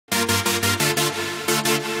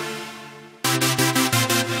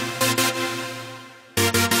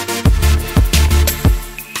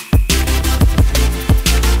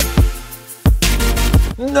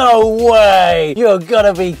No way! You're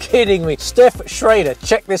gonna be kidding me. Steph Schrader,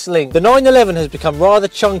 check this link. The 911 has become rather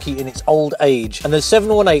chunky in its old age, and the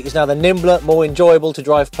 718 is now the nimbler, more enjoyable to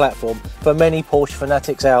drive platform for many Porsche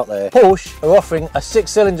fanatics out there. Porsche are offering a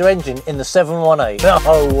 6-cylinder engine in the 718.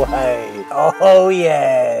 No way! Oh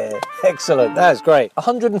yeah! Excellent, that's great.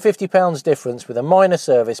 £150 difference with a minor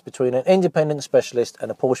service between an independent specialist and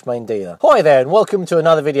a Porsche main dealer. Hi there, and welcome to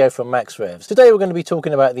another video from Max Revs. Today we're going to be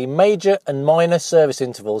talking about the major and minor service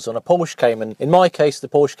intervals on a Porsche Cayman, in my case the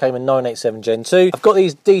Porsche Cayman 987 Gen 2. I've got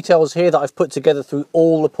these details here that I've put together through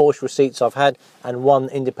all the Porsche receipts I've had and one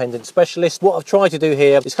independent specialist. What I've tried to do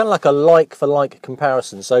here is kind of like a like-for-like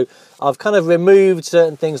comparison. So I've kind of removed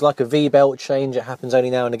certain things like a V-belt change, it happens only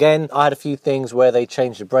now and again. I had a few things where they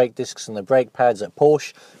changed the brake discs and the brake pads at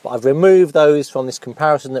Porsche, but I've removed those from this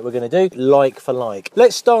comparison that we're going to do, like for like.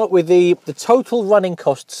 Let's start with the total running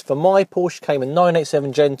costs for my Porsche Cayman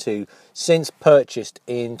 987 Gen 2 since purchased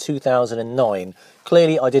in 2009.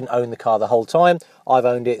 Clearly I didn't own the car the whole time, I've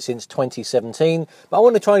owned it since 2017, but I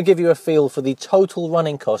want to try and give you a feel for the total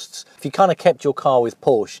running costs if you kind of kept your car with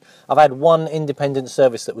Porsche. I've had one independent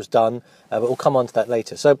service that was done, but we'll come on to that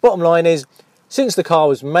later. So bottom line is, since the car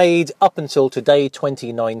was made up until today,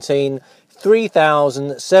 2019,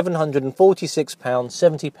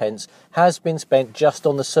 £3,746.70 has been spent just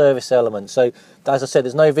on the service element. So as I said,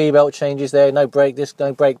 there's no V-belt changes there, no brake disc,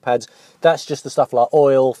 no brake pads. That's just the stuff like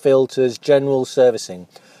oil, filters, general servicing.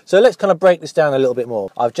 So let's kind of break this down a little bit more.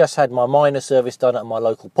 I've just had my minor service done at my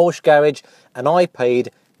local Porsche garage and I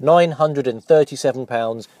paid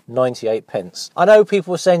 £937.98. I know people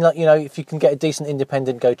were saying, like, you know, if you can get a decent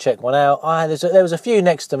independent, go check one out. There was a few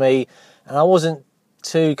next to me and I wasn't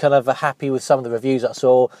too kind of happy with some of the reviews I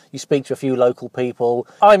saw. You speak to a few local people.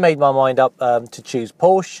 I made my mind up to choose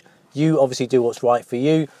Porsche. You obviously do what's right for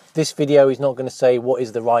you. This video is not going to say what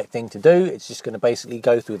is the right thing to do. It's just going to basically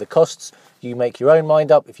go through the costs. You make your own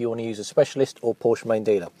mind up if you want to use a specialist or Porsche main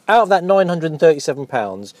dealer. Out of that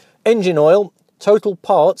 £937, engine oil, total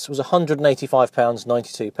parts was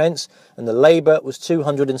 £185.92 and the labour was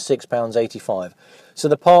 £206.85. So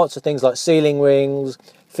the parts are things like sealing rings,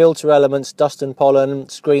 filter elements, dust and pollen,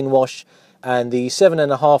 screen wash, and the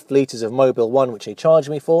 7.5 litres of Mobil 1 which they charged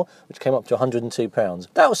me for, which came up to £102.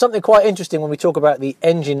 That was something quite interesting when we talk about the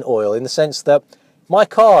engine oil, in the sense that my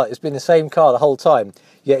car has been the same car the whole time,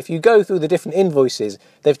 yet if you go through the different invoices,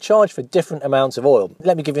 they've charged for different amounts of oil.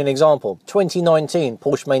 Let me give you an example. 2019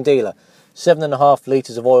 Porsche main dealer, 7.5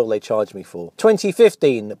 litres of oil they charged me for.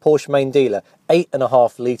 2015 Porsche main dealer,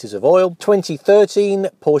 8.5 litres of oil. 2013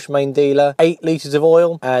 Porsche main dealer, 8 litres of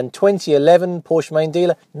oil. And 2011 Porsche main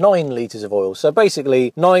dealer, 9 litres of oil. So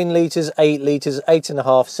basically 9 litres, 8 litres, 8.5,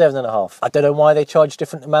 7.5. I don't know why they charge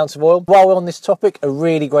different amounts of oil. While we're on this topic, a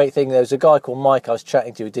really great thing, there was a guy called Mike I was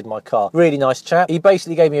chatting to who did my car. Really nice chap. He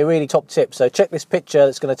basically gave me a really top tip. So check this picture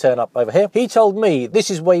that's going to turn up over here. He told me this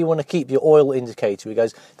is where you want to keep your oil indicator. He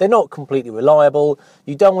goes, they're not completely reliable.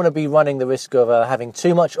 You don't want to be running the risk of having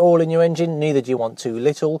too much oil in your engine, neither do you want too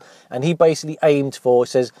little. And he basically aimed for,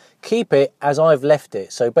 says, keep it as I've left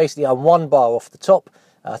it. So basically I'm 1 bar off the top,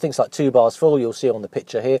 I think it's like 2 bars full, you'll see on the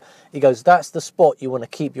picture here. He goes, that's the spot you want to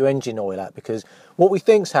keep your engine oil at, because what we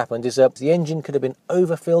think's happened is that the engine could have been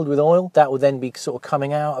overfilled with oil. That would then be sort of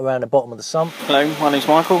coming out around the bottom of the sump. Hello, my name's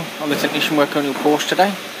Michael. I'm the technician working on your Porsche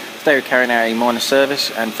today. Today we're carrying out a minor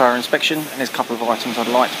service and thorough inspection, and there's a couple of items I'd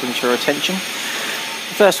like to bring to your attention.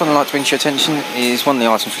 The first one I'd like to bring to your attention is one of the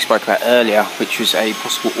items we spoke about earlier, which was a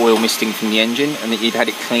possible oil misting from the engine, and that you'd had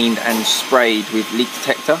it cleaned and sprayed with leak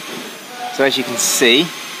detector. So as you can see,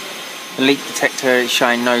 the leak detector is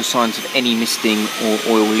showing no signs of any misting or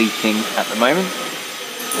oil leaking at the moment.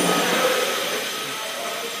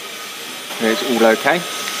 It's all okay.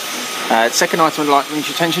 Second item I'd like to bring to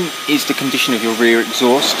your attention is the condition of your rear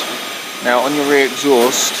exhaust. Now on your rear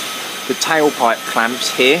exhaust, the tailpipe clamps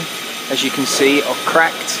here, as you can see, are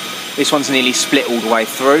cracked. This one's nearly split all the way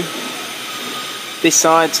through. This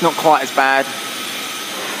side's not quite as bad,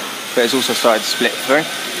 but it's also started to split through.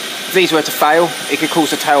 If these were to fail, it could cause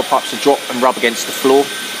the tailpipes to drop and rub against the floor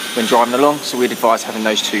when driving along, so we'd advise having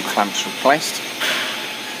those 2 clamps replaced.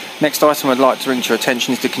 Next item I'd like to bring to your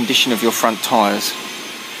attention is the condition of your front tyres.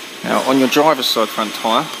 Now on your driver's side front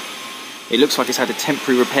tyre, it looks like it's had a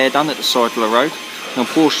temporary repair done at the side of the road. Now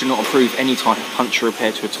Porsche do not approve any type of puncture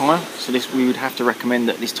repair to a tyre, so we would have to recommend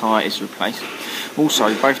that this tyre is replaced.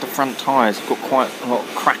 Also, both the front tyres have got quite a lot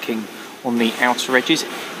of cracking on the outer edges.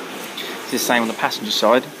 It's the same on the passenger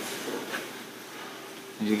side,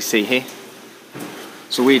 as you can see here.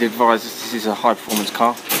 So we'd advise, this is a high performance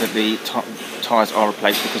car, that the tyres are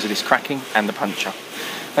replaced because of this cracking and the puncture.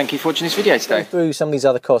 Thank you for watching this video today. Go through some of these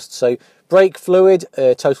other costs. So brake fluid,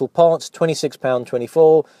 total parts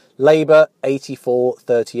 £26.24, labour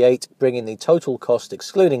 £84.38, bringing the total cost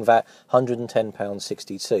excluding VAT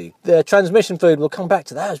 £110.62. The transmission fluid, we'll come back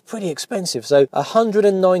to that, it was pretty expensive, so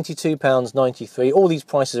 £192.93. All these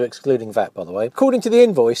prices are excluding VAT, by the way. According to the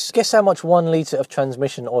invoice, guess how much 1 litre of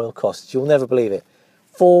transmission oil costs? You'll never believe it.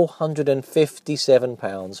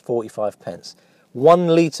 £457.45. 1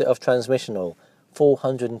 litre of transmission oil,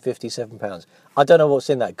 £457. I don't know what's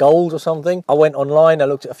in that, gold or something. I went online, I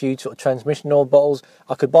looked at a few sort of transmission oil bottles.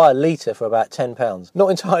 I could buy a litre for about £10. Not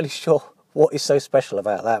entirely sure what is so special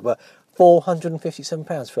about that, but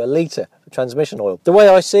 £457 for a litre of transmission oil. The way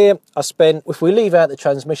I see it, I spent, if we leave out the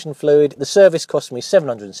transmission fluid, the service cost me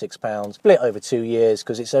 £706, split over 2 years,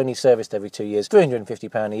 because it's only serviced every 2 years,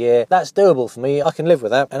 £350 a year. That's doable for me, I can live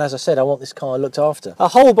with that. And as I said, I want this car looked after. A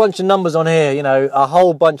whole bunch of numbers on here, you know, a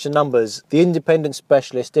whole bunch of numbers. The independent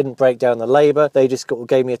specialist didn't break down the labour, they just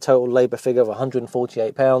gave me a total labour figure of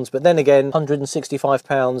 £148, but then again,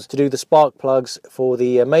 £165 to do the spark plugs for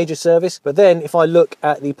the major service. But then, if I look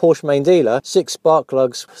at the Porsche main dealer, 6 spark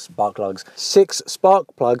plugs cost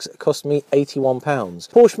me £81.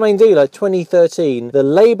 Porsche main dealer 2013, the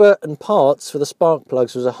labour and parts for the spark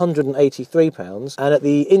plugs was £183, and at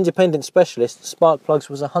the independent specialist, spark plugs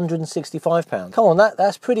was £165. Come on,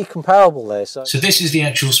 that's pretty comparable there. So this is the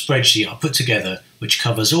actual spreadsheet I put together, which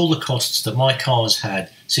covers all the costs that my car's had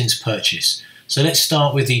since purchase. So let's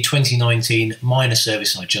start with the 2019 minor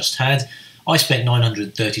service I just had. I spent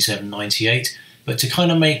 £937.98. But to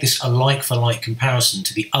kind of make this a like-for-like comparison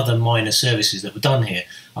to the other minor services that were done here,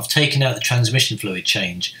 I've taken out the transmission fluid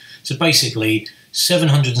change. So basically,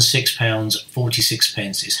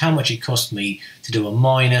 £706.46 is how much it cost me to do a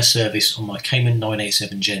minor service on my Cayman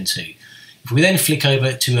 987 Gen 2. If we then flick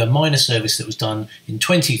over to a minor service that was done in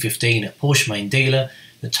 2015 at Porsche main dealer,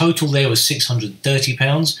 the total there was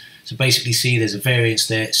 £630. So basically see there's a variance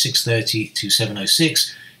there, £630 to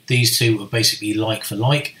 £706. These two are basically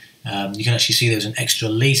like-for-like. You can actually see there's an extra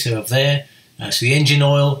litre of there. So the engine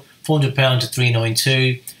oil, £400 to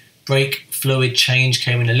 £392. Brake fluid change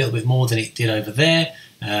came in a little bit more than it did over there.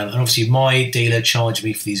 And obviously my dealer charged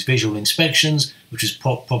me for these visual inspections, which was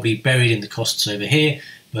probably buried in the costs over here.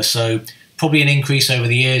 So probably an increase over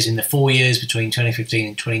the years, in the 4 years between 2015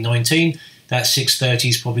 and 2019. That £630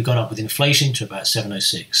 has probably gone up with inflation to about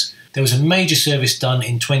 £706. There was a major service done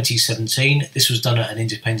in 2017. This was done at an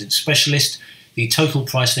independent specialist. The total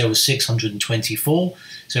price there was $624.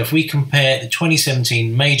 So if we compare the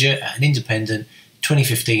 2017 major at an independent,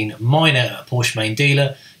 2015 minor at a Porsche main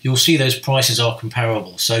dealer, you'll see those prices are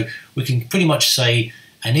comparable. So we can pretty much say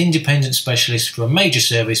an independent specialist for a major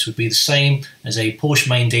service would be the same as a Porsche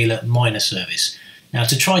main dealer minor service. Now,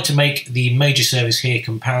 to try to make the major service here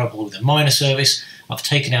comparable with a minor service, I've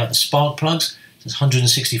taken out the spark plugs. There's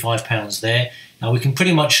 £165 there. Now we can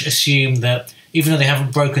pretty much assume that even though they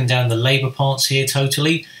haven't broken down the labour parts here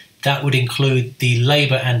totally, that would include the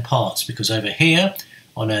labour and parts, because over here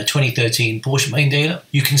on a 2013 Porsche main dealer,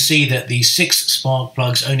 you can see that the 6 spark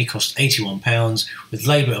plugs only cost £81 with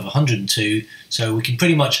labour of £102. So we can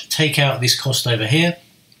pretty much take out this cost over here,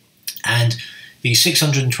 and the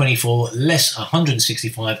 624 less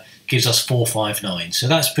 165 gives us 459. So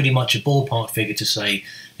that's pretty much a ballpark figure to say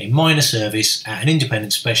a minor service at an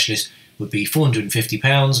independent specialist would be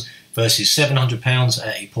 £450 versus £700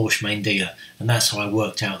 at a Porsche main dealer, and that's how I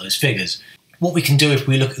worked out those figures. What we can do if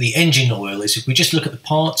we look at the engine oil is, if we just look at the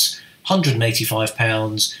parts, £185,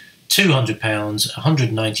 £200,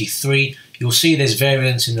 £193, you'll see there's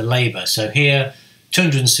variance in the labour. So here,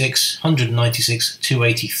 206, 196,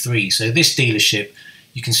 283. So this dealership,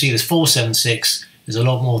 you can see there's 476, there's a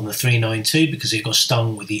lot more than the 392 because it got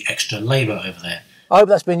stung with the extra labour over there. I hope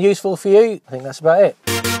that's been useful for you. I think that's about it.